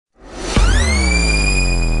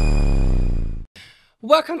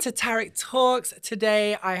Welcome to Tarek Talks.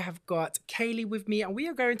 Today I have got Kaylee with me and we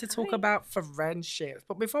are going to talk Hi. about friendships.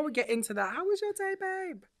 But before we get into that, how was your day,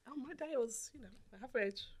 babe? Oh, my day was,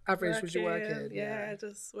 average. Average, was you working? Yeah,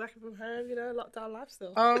 just working from home, lockdown life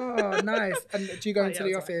still. Oh, nice. And do you go But into yeah,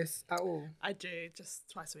 the it's office at all? I do, just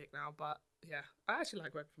twice a week now, but yeah, I actually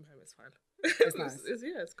like working from home, it's fine. It's nice.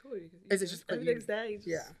 It's cool. Is it just that everything's there, you just,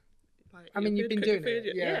 Yeah. like, I mean, you've been doing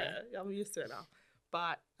it, yeah. Yeah, I'm used to it now.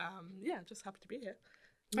 But, yeah, just happy to be here.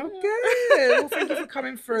 Oh, Yeah. good. Well, thank you for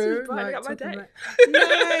coming This through. is brightening up my talking day.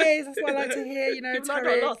 Nice. That's what I like to hear, Even though I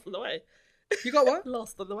Tarek. got lost on the way. You got what?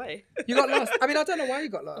 Lost on the way. You got lost. I mean, I don't know why you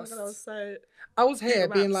got Oh my lost. God, I was so... I was here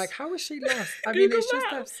Google being Maps. like, how is she lost? I mean, Google it's just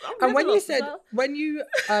Maps. I'm and when never you lost as said well. when you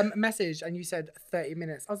messaged and you said 30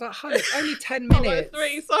 minutes, I was like, hun, it's only 10 Oh, minutes.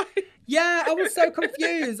 like 3, sorry. Yeah, I was so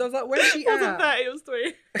confused. I was like, where's she It wasn't at? 30, it was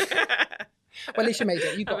 3. Well, at least you made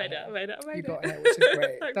it. You got I made it. I made it. You got it, which is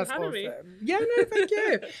great. Thanks That's for having awesome. me. Yeah, no, thank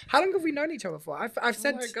you. How long have we known each other for? I've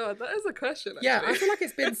said. Oh my God, that is a question. Actually. Yeah, I feel like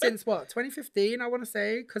it's been since what 2015. I want to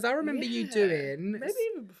say because I remember you Yeah, doing maybe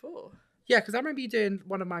even before. Yeah, because I remember you doing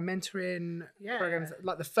one of my mentoring Yeah. programs,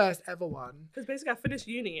 like the first ever one. Because basically, I finished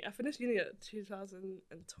uni. at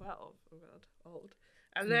 2012. Oh God, old.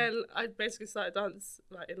 And then I basically started dance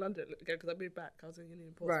like in London again because I moved back. I was in uni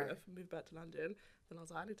in Portsmouth. Right. Moved back to London. Then I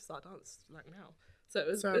was like, I need to start dance like now. So it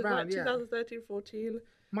was, So it was around, like yeah. 2013, 14.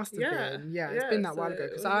 Must have Yeah. been. Yeah, it's been that while so ago. it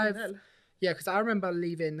Because would've been then. because I remember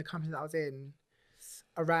leaving the company that I was in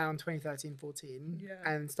around 2013, 14 Yeah.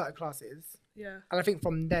 and started classes. Yeah. And I think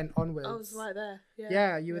from then onwards. I was right there. Yeah.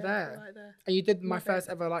 Yeah, you were there. Right there. And you did my Okay. first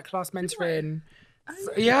ever like class Did I? mentoring. Oh,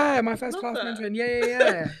 Yeah, my first love class that. mentoring.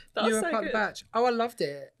 Yeah. That You was were so part of the good. batch. Oh, I loved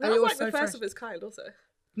it. That And it was was like the so first fresh. of its kind, also.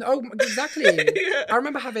 Oh, exactly. Yeah. I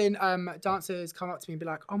remember having dancers come up to me and be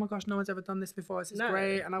like, "Oh my gosh, no one's ever done this before. This is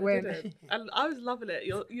great." And I they went, didn't. And I was loving it.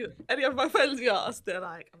 Any of my friends you asked, they're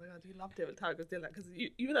like, "Oh my God, you loved it when Tarek was doing that," because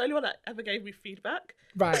you were the only one that ever gave me feedback,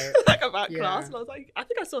 right. like about Yeah. class. And I was like, I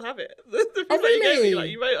think I still have it. The feedback Oh, you gave me, really? like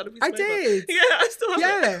you wrote it on a piece I of paper. did. Yeah, I still have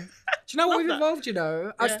Yeah. it. Do you know what Love we've that.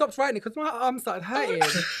 evolved, I Yeah. stopped writing it because my arm started hurting.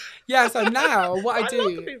 Yeah, so now what I love the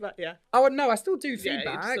do... feedback. Yeah. Oh, no, I still do Yeah, you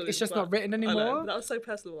feedback. still It's do, just but not written I know, anymore. but that was so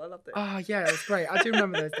personal. I loved it. Oh, yeah, it was great. I do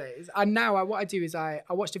remember those days. And now what I do is I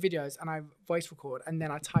watch the videos and I voice record and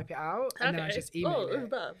then I type it out and then I just email even it.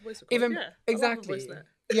 better. Voice record. Even yeah. I love exactly. a voice note.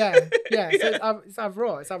 Yeah. So Yeah. it's either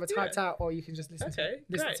raw, it's either typed Yeah. out or you can just listen Okay,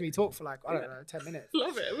 to great. me talk for like, I don't Yeah. know, 10 minutes.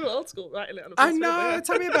 Love it. We were old school writing it on a piece I of paper, know. yeah.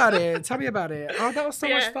 Tell me about it. Tell me about it. Oh, that was so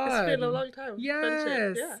much fun. It's been a long time. Yes,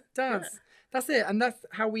 Friendship. Yeah. dance. That's it. And that's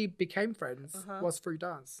how we became friends, Uh-huh. was through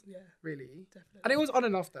dance, Yeah, really. definitely. And it was on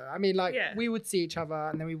and off though. I mean, like, Yeah. we would see each other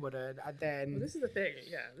and then we wouldn't. And then, Well, this is the thing.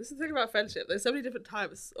 Yeah, this is the thing about friendship. There's so many different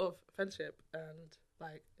types of friendship, and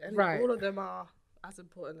like, Right. all of them are as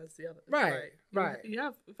important as the others. Right, Like, right. You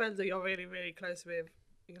have friends that you're really, really close with.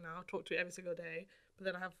 I'll talk to every single day. But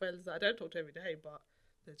then I have friends that I don't talk to every day, but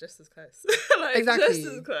they're just as close. Like, exactly. just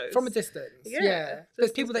as close. From a distance. Yeah, Yeah. just There's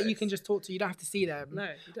as people that you close. can just talk to. You don't have to see them No,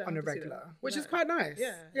 you don't on a have to see them. regular, which is No. quite nice.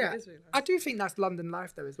 Yeah, Yeah. it is really nice. I do think that's London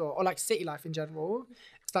life though as well, or like city life in general.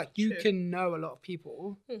 It's like you True. can know a lot of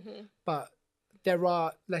people, Mhm. but there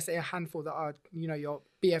are, let's say, a handful that are, your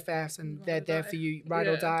BFFs and Ride they're or there die. for you, ride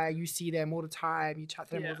or Yeah. die. You see them all the time, you chat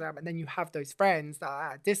to them all Yeah. the time, and then you have those friends that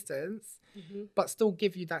are at a distance, Mhm. but still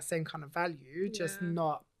give you that same kind of value, just Yeah.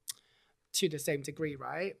 not to the same degree,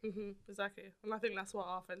 right? Exactly. And I think that's what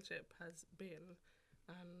our friendship has been.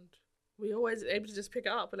 And we always able to just pick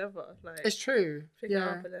it up whenever. Like, It's true. pick it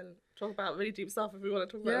up and then talk about really deep stuff if we want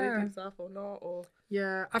to talk about Yeah. really deep stuff or not. Or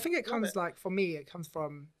Yeah, I think it Love comes it. like, for me, it comes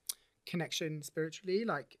from connection spiritually,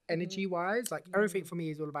 like energy wise. Like everything for me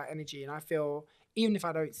is all about energy. And I feel even if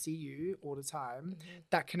I don't see you all the time,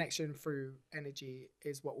 that connection through energy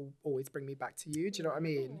is what will always bring me back to you. Do you know what I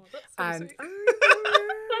mean? Oh, that's so And sweet.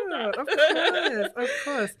 of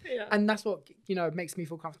course. Yeah. And that's what, makes me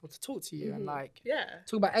feel comfortable to talk to you and like Yeah.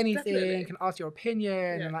 talk about anything, Definitely. can ask your opinion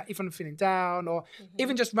Yeah. and like if I'm feeling down or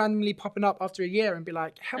even just randomly popping up after a year and be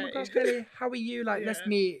like, oh my Hey. gosh, Kaylee, how are you? Like, let's Yeah.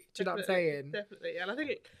 meet. Do you know what I'm Definitely, saying? Definitely. And I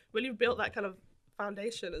think when you've built that kind of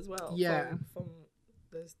foundation as well Yeah. from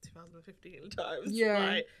those 2015 times, Yeah.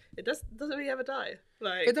 like, it doesn't really ever die.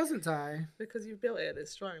 Like, It doesn't die. because you've built it and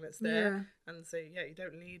it's strong and it's there. Yeah. And so yeah, you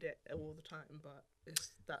don't need it all the time, but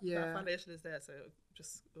it's that Yeah. foundation is there, so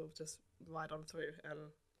it'll just ride on through.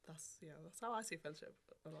 And that's how I see friendship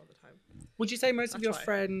a lot of the time. Would you say most of I your try.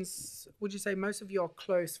 friends, would you say most of your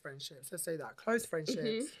close friendships, let's say that, close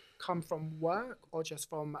friendships come from work or just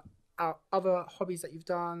from other hobbies that you've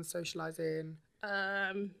done, socializing?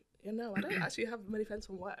 I don't actually have many friends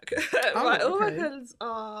from work. Oh, All my okay. friends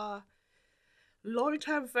are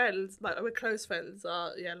long-term friends, like we're close friends,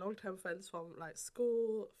 are long-term friends from like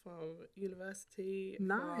school, from university, from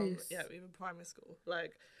Nice. even primary school.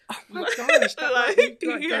 Like, Oh my gosh, that like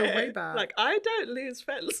go way back. like I don't lose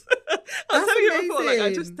friends. I was That's telling you before, like I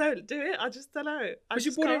amazing. just don't do it. I just don't know. Was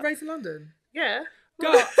you born and raised in London? Yeah.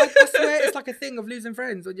 God, I swear it's like a thing of losing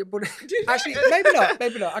friends when you're born. Actually,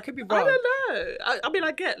 maybe not. I could be wrong. I don't know. I mean,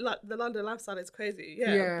 I get like the London lifestyle is crazy,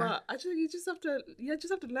 but you just have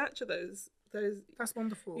to nurture those. That's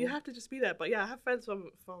wonderful. You have to just be there. But yeah, I have friends from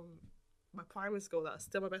my primary school that are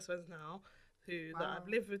still my best friends now. That I've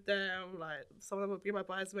lived with them, like some of them would be my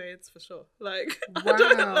bridesmaids for sure. Like wow. I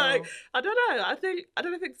don't know. I don't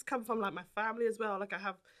know if it's come from like my family as well. Like I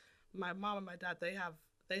have my mom and my dad. They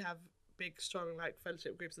have big strong like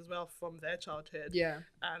friendship groups as well from their childhood. Yeah.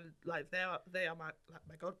 And like they are my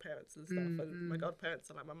godparents and stuff. And my godparents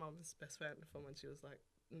are like my mom's best friend from when she was like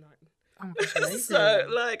 9. Oh my gosh, amazing. So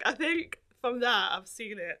like I think from that I've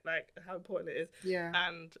seen it, like how important it is. Yeah.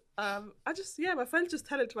 And I just my friends just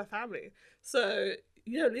tell it to my family. So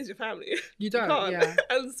you don't lose your family. You don't. You can't. Yeah.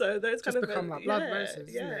 And so those just kind of become like blood relatives,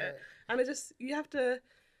 isn't it? And it just you have to.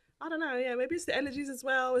 I don't know. Yeah, maybe it's the energies as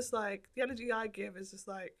well. It's like the energy I give is just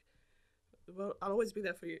like, well, I'll always be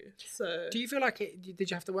there for you. So do you feel like it? Did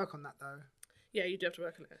you have to work on that though? Yeah, you do have to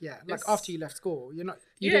work on it. Yeah, like after you left school, you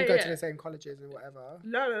didn't go to the same colleges and whatever.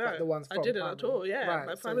 No. Like the ones from I didn't primary. at all. Yeah, right,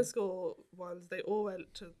 my primary school ones, they all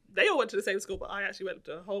went to the same school, but I actually went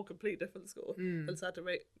to a whole complete different school and started to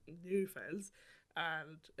make new friends.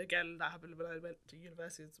 And again, that happened when I went to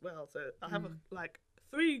university as well. So I have like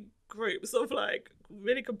 3 groups of like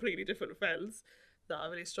really completely different friends that are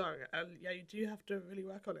really strong. And yeah, you do have to really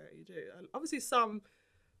work on it. You do. And obviously some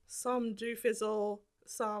do fizzle.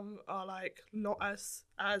 Some are like not as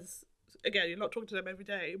again, you're not talking to them every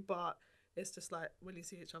day, but it's just like when you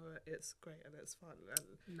see each other, it's great and it's fun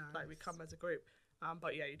and like we come as a group.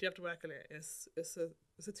 But yeah, you do have to work on it. It's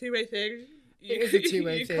a 2-way thing. It is a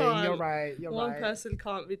 2-way thing. You're right. One person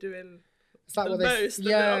can't be doing it's like the most, and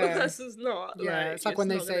the other person's not. Yeah, it's like when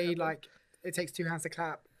they say like it takes 2 hands to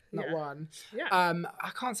clap, not one. Yeah. I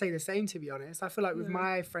can't say the same, to be honest. I feel like with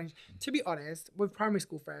my friends, to be honest, with primary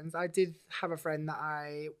school friends, I did have a friend that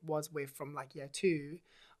I was with from like year 2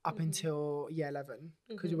 up until year 11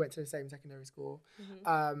 because we went to the same secondary school.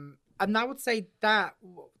 And I would say that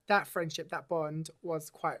friendship, that bond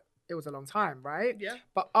was it was a long time, right? Yeah.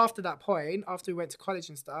 But after that point, after we went to college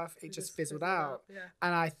and stuff, it just fizzled out. Yeah.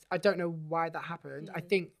 And I don't know why that happened. I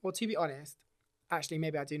think, well, to be honest, actually,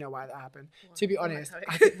 maybe I do know why that happened. Why? To be honest,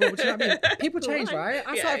 I think, well, do you know what I mean? People change, right?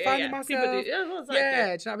 I started finding myself. People do. Do you know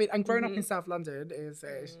what I mean? And growing up in South London is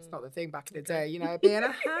it's not the thing back in the day, you know, being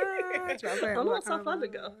a I'm not a South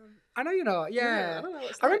London girl. I know you're not, yeah. I don't know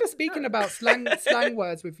I remember speaking about slang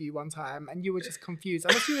words with you one time and you were just confused.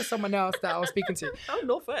 Unless you were someone else that I was speaking to. I'm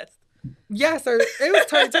Northwest. Yeah, so it was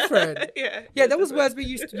totally different. Yeah, there was words we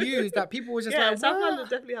used to use that people were just like, South London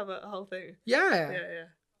definitely have a whole thing. Yeah.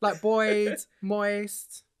 Like Boyd,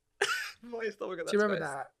 moist. Moist, oh my God, do you remember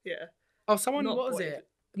that? Yeah. Oh, someone, Not what was Boyd. it?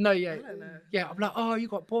 No, yeah. I don't know. Yeah, I'm like, oh, you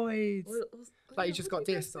got Boyd. Like you just got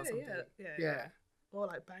this dissed or something. Yeah. Or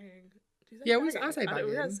like banging. Yeah, I say banging.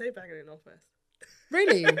 We don't say banging in Northwest.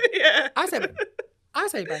 Really? Yeah. I say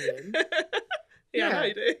banging. Yeah, I know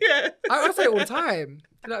you do. Yeah. I say it all the time.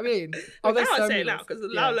 Do you know what I mean? Oh, now I say it now because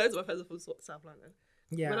loads of my friends are from South London.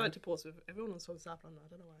 Yeah. When I went to Portsmouth, everyone was from South London. I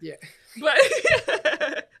don't know why. Yeah.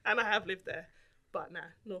 But and I have lived there. But nah,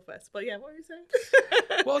 Northwest. But yeah, what were you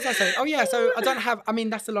saying? What was I saying? Oh yeah, so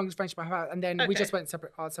that's the longest friendship I've had. And then we just went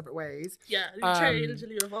our separate ways. Yeah, you changed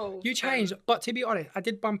and you evolved. You changed. But to be honest, I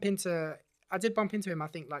did bump into him, I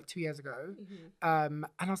think, like 2 years ago. And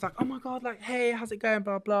I was like, oh my God, like, hey, how's it going?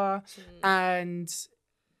 Blah, blah. And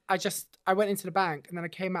I went into the bank and then I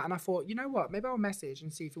came out and I thought, you know what? Maybe I'll message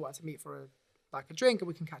and see if he wanted to meet for a drink and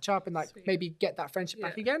we can catch up and like maybe get that friendship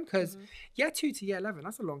back again. Because year 2 to year 11,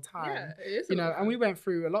 that's a long time. Yeah, it is. You know, and we went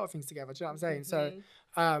through a lot of things together. Do you know what I'm saying? So,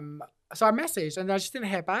 so I messaged and I just didn't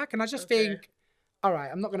hear back. And I just think, all right,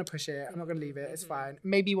 I'm not going to push it. I'm not going to leave it. It's fine.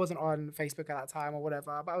 Maybe he wasn't on Facebook at that time or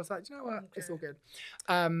whatever. But I was like, you know what? It's all good.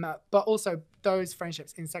 But also those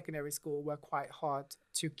friendships in secondary school were quite hard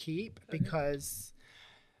to keep because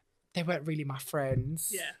they weren't really my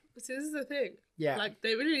friends. Yeah. See, this is the thing. Yeah. Like,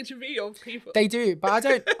 they really need to be your people. They do, but I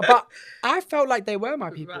don't. But I felt like they were my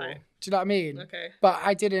people. Right. Do you know what I mean? Okay. But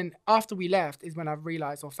I didn't. After we left is when I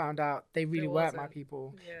realised or found out they really weren't my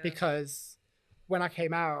people. Yeah. Because when I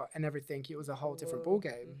came out and everything, it was a whole different ball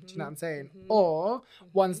game. Do you know what I'm saying? Or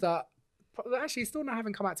ones that actually still not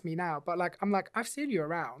haven't come out to me now, but like I'm like, I've seen you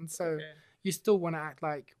around, so you still want to act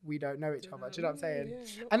like we don't know each other. Do you know what I'm saying?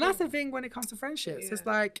 And that's the thing when it comes to friendships. It's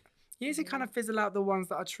like, You need to kind of fizzle out the ones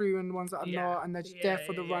that are true and the ones that are not, and they're just there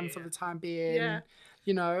for the run for the time being. Yeah.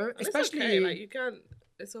 You know, and especially it's okay. Like you can't.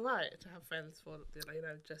 It's alright to have friends for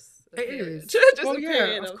just a period. It is. Just well, a yeah,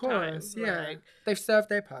 period of course. time. Yeah, like, they've served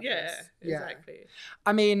their purpose. Yeah, exactly.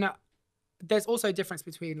 I mean, there's also a difference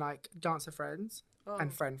between like dancer friends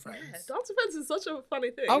and friends. Yeah, dancer friends is such a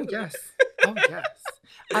funny thing. Oh yes. Oh yes.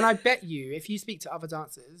 And I bet you, if you speak to other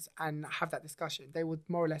dancers and have that discussion, they would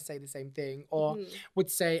more or less say the same thing, or would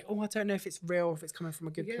say, "Oh, I don't know if it's real, if it's coming from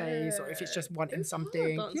a good place, or if it's just wanting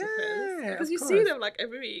something." Because you see them like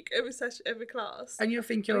every week, every session, every class, and you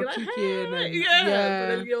think you're like, kicking, and but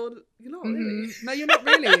then you're not really. No, you're not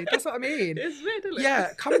really. That's what I mean. It's weird, isn't it?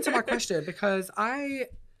 Yeah, coming to my question, because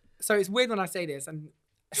so it's weird when I say this, and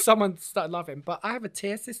someone started laughing, but I have a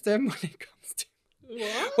tier system when it comes to.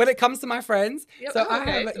 What? When it comes to my friends, so I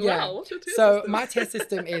have Wow, what's your tier so system? my tier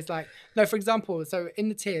system is like, no, for example, so in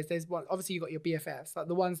the tiers there's one, obviously you got your BFFs, like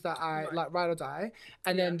the ones that I like ride or die,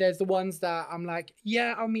 and then there's the ones that I'm like,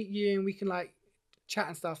 yeah, I'll meet you and we can like chat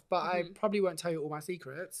and stuff, but I probably won't tell you all my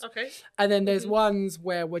secrets. Okay. And then there's ones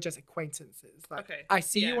where we're just acquaintances, like I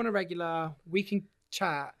see you on a regular, we can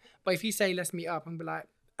chat, but if you say let's meet up, I'm be like,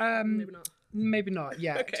 maybe not.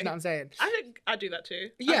 Yeah. Okay. Do you know what I'm saying? I think I do that too.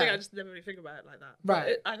 Yeah. I think I just never really think about it like that.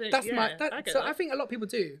 Right. I think that's I think a lot of people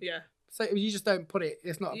do. Yeah. So you just don't put it.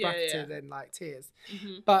 It's not bracketed in like tiers.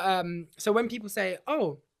 Mm-hmm. But so when people say,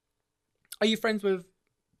 "Oh, are you friends with?"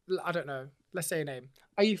 I don't know. Let's say a name.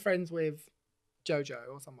 Are you friends with Jojo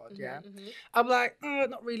or someone? Yeah. Mm-hmm. I'm like, oh,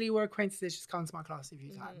 not really. We're acquaintances. Just come to my class a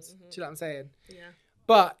few times. Do you know what I'm saying? Yeah.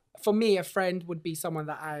 But for me, a friend would be someone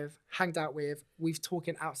that I've hanged out with. We've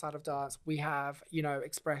talking outside of dance. We have,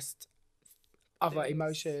 expressed other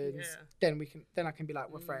emotions. Yeah. Then I can be like,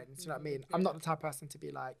 we're friends. Do you know what I mean? Yeah. I'm not the type of person to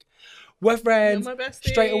be like, we're friends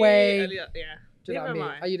straight away. Yeah. Do you know what I mean?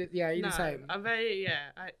 Are you the same? I'm very,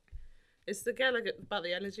 it's again like about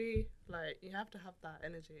the energy. Like you have to have that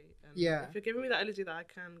energy. And if you're giving me that energy that I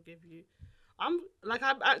can give you, I'm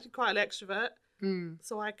actually quite an extrovert.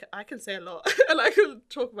 So I can say a lot and I can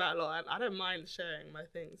talk about a lot and I don't mind sharing my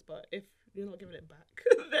things, but if you're not giving it back,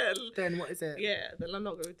 then what is it? Yeah, then I'm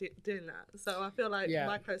not going to be doing that. So I feel like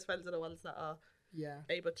my close friends are the ones that are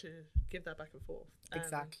able to give that back and forth.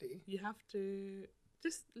 Exactly. You have to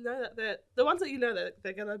just know that they're the ones that you know that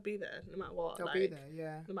they're gonna be there no matter what. They'll be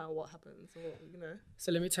there, no matter what happens, or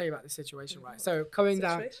So let me tell you about the situation, right? So going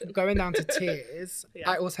down to tiers,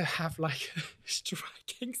 I also have like a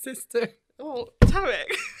striking system. Oh, Tarek.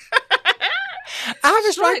 I have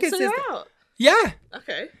a striking system. Yeah.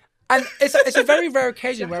 Okay. And it's a very rare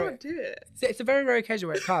occasion where it's a very rare occasion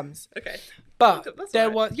where it comes. Okay. But there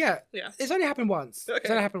was it's only happened once. Okay. It's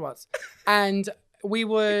only happened once. And we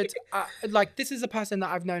would this is a person that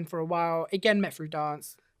I've known for a while. Again, met through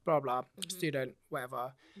dance, blah blah, student,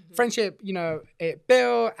 whatever. Friendship, it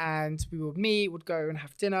built, and we would meet, would go and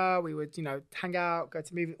have dinner, we would, hang out, go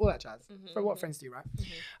to movies, all that jazz. For what friends do, right?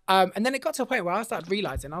 And then it got to a point where I started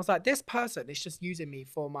realizing, I was like, this person is just using me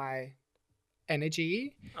for my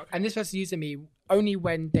energy, and this person's using me only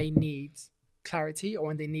when they need clarity or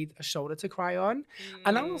when they need a shoulder to cry on.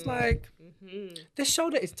 And I was like, this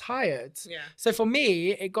shoulder is tired. So for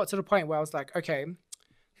me, it got to the point where I was like, okay,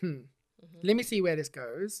 let me see where this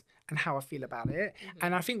goes and how I feel about it.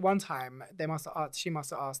 And I think one time she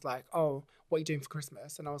must have asked like, oh, what are you doing for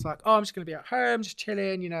Christmas? And I was like, oh, I'm just gonna be at home, just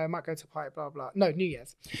chilling, might go to a party, blah blah. No, New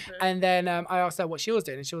Year's. And then I asked her what she was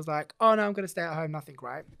doing, and she was like, oh no, I'm gonna stay at home, nothing,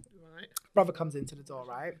 right? Brother comes into the door,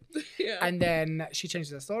 right? And then she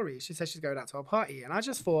changes her story. She says she's going out to a party, and I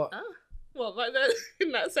just thought, well, like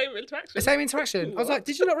in that same interaction. The same interaction. I was like,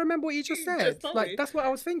 did you not remember what you just said? That's what I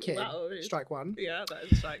was thinking. Strike one. Yeah, that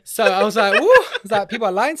is a strike. So I was like, woo. I was like, people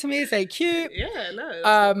are lying to me, say cute. Yeah,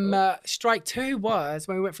 no. Strike two was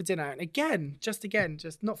when we went for dinner, and again, just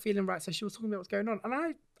not feeling right. So she was talking about what's going on,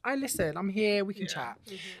 and I listened. I'm here. We can chat.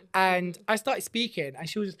 And I started speaking, and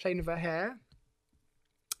she was just playing with her hair.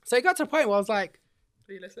 So it got to a point where I was like,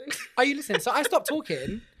 are you listening? Are you listening? So I stopped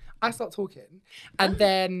talking. And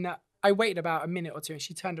then I waited about a minute or two, and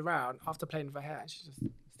she turned around after playing with her hair, and she just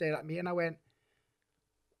stared at me, and I went,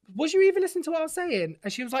 was you even listening to what I was saying?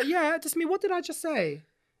 And she was like, yeah, just me. What did I just say?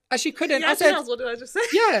 And she couldn't. I said, what did I just say?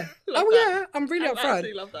 Yeah. Yeah, I'm really upfront. I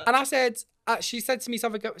absolutely love that. And I said, she said to me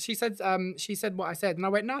something, she said what I said. And I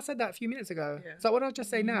went, no, I said that a few minutes ago. Yeah. So what did I just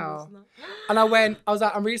say now? And I was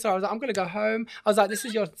like, I'm really sorry. I was like, I'm going to go home. I was like, this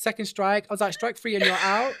is your second strike. I was like, strike 3 and you're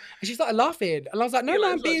out. And she started laughing. And I was like, no,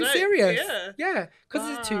 I'm being serious. Yeah.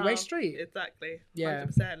 Because it's a two-way street. Exactly. Yeah.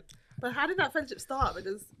 100%. But how did that friendship start?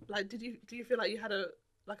 Because do you feel like you had a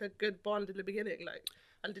good bond in the beginning?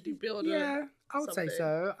 And did you build Yeah, I would say something?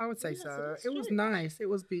 so. I would say Yeah, so so. that's It was strange. nice. It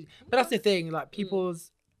was beautiful. But that's the thing, like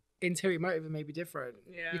people's interior motive may be different.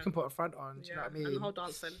 Yeah. You can put a front on, do you know what I mean? And the whole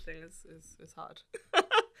dance friend thing is hard.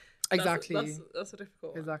 Exactly. That's a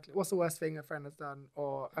difficult one. Exactly. What's the worst thing a friend has done?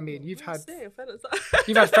 Or I mean, you've had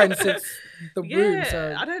You've had friends since the womb,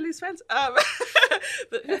 so I don't lose friends. But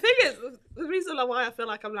the thing is, the reason why I feel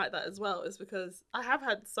like I'm like that as well is because I have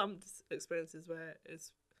had some experiences where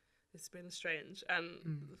it's been strange.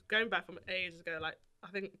 And going back from ages ago, like I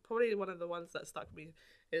think probably one of the ones that stuck with me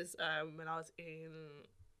is when I was in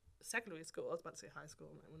secondary school. I was about to say high school.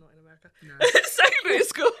 We're not in America. No. Secondary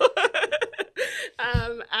school.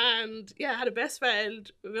 And yeah, I had a best friend,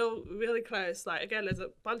 really close. Like again, there's a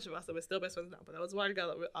bunch of us that we're still best friends now, but there was one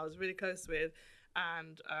girl that I was really close with,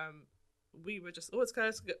 and we were just always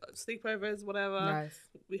close, sleepovers, whatever. Nice.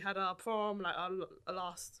 We had our prom, like our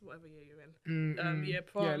last whatever year you're in, year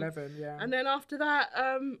prom. Yeah, 11. Yeah. And then after that,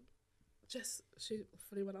 she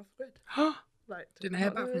fully went off the grid. Like, didn't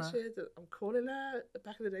hear back from her. I'm calling her.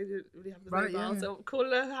 Back in the day, didn't really have the mobile, so I'm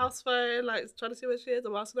calling her house phone, like trying to see where she is.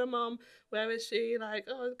 I'm asking her mum, where is she? Like,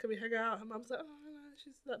 oh, can we hang out? Her mum's like, oh no,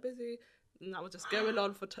 she's that busy. And that was just going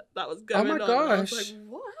on that was going on. Oh my gosh! I was like,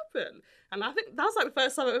 what happened? And I think that was like the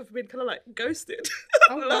first time I've ever been kind of like ghosted.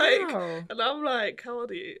 Oh wow! And I'm like, how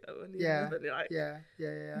old are you? When you're 11, you're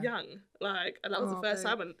like, young, like, and that was the first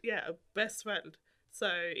time, and a best friend. So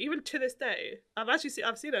even to this day, I've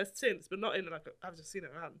seen her since, but not in like I've just seen her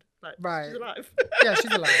around. Like she's alive. Yeah,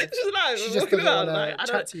 she's alive. She's alive. She just doesn't want to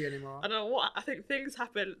chat to you anymore. I don't know what. I think things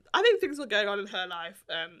happen. I think things were going on in her life,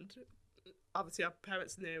 and obviously our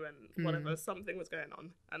parents knew, and whatever, something was going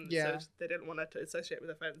on, and so they didn't want her to associate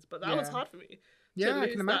with her friends. But that was hard for me. Yeah, I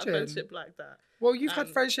can imagine. That friendship like that. Well, you've had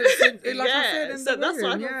friendships, like I said, in so the that's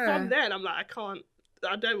room. why from then I'm like,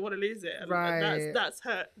 I don't want to lose it. And, and that's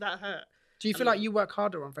hurt. That hurt. Do you feel like you work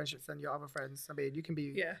harder on friendships than your other friends? I mean, you can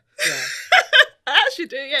be... Yeah. I actually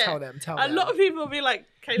do, yeah. Tell them. A lot of people will be like...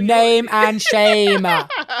 Kaylee, name and shame. Not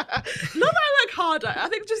that I work harder. I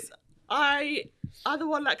think just I'm the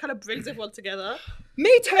one that kind of brings everyone together. Me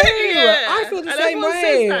too. I feel the same way. And everyone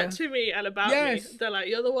says that to me and about me. They're like,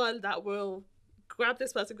 you're the one that will grab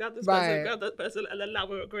this person, grab that person, and then now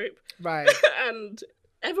we're a group. Right. And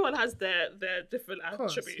everyone has their different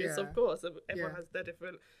attributes, of course. Everyone has their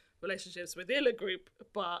different relationships within a group,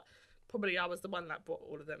 but probably I was the one that brought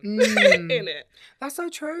all of them in it. That's so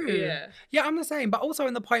true. Yeah, I'm the same, but also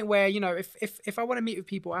in the point where, you know, if I want to meet with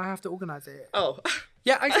people, I have to organise it. Oh.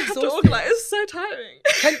 Yeah, I have to organise. It's so tiring.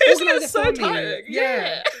 It's so tiring.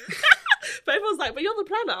 Yeah. But everyone's like, but you're the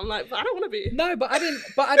planner. I'm like, but I don't want to be. No, but I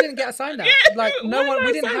didn't get assigned that. Like no one,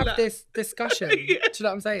 we didn't have this discussion. Do you know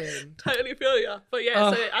what I'm saying? Totally feel you. But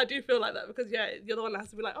so I do feel like that because you're the one that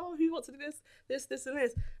has to be like, oh, who wants to do this, and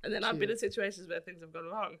this. And then I've been in situations where things have gone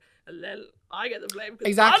wrong, and then I get the blame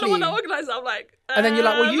because I'm the one that organised it. I'm like, and then you're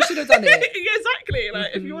like, well, you should have done it. Exactly.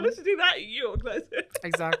 Like if you wanted to do that, you organised it.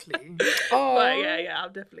 Exactly. But yeah, I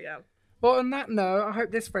definitely am. Well, on that note, I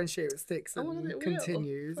hope this friendship sticks and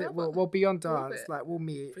continues. It will beyond dance. Like we'll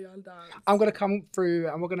meet. Beyond dance. I'm gonna come through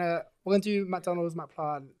and we're gonna do McDonald's,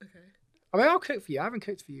 McPlant. Okay. I mean, I'll cook for you. I haven't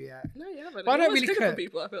cooked for you yet. No, you haven't. But I don't really cook for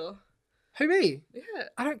people. I feel. Who, me? Yeah.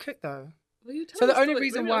 I don't cook though. Well, you so the only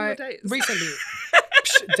reason why recently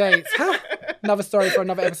dates, another story for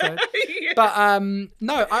another episode. But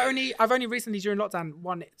no, I've only recently during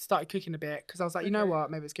lockdown started cooking a bit because I was like, you know what,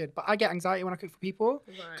 maybe it's good. But I get anxiety when I cook for people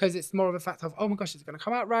because it's more of a fact of, oh my gosh, is it gonna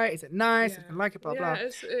come out right? Is it nice? Is it gonna like it? Blah blah.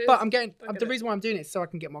 But I'm getting the reason why I'm doing it is so I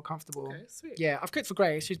can get more comfortable. Okay, sweet. Yeah, I've cooked for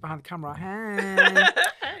Grace. She's behind the camera.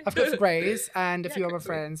 I've cooked for Grace and a few other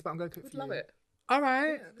friends, but I'm gonna cook for you. Love it. All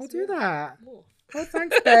right, we'll do that. Well,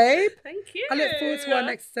 thanks, babe. Thank you. I look forward to our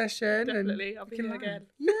next session. Definitely. I'll be here again.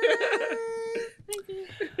 Yay. Thank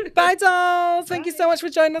you. Bye, dolls. Thank you so much for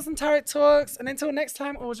joining us on Tarek Talks. And until next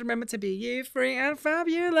time, always remember to be you, free and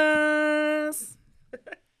fabulous.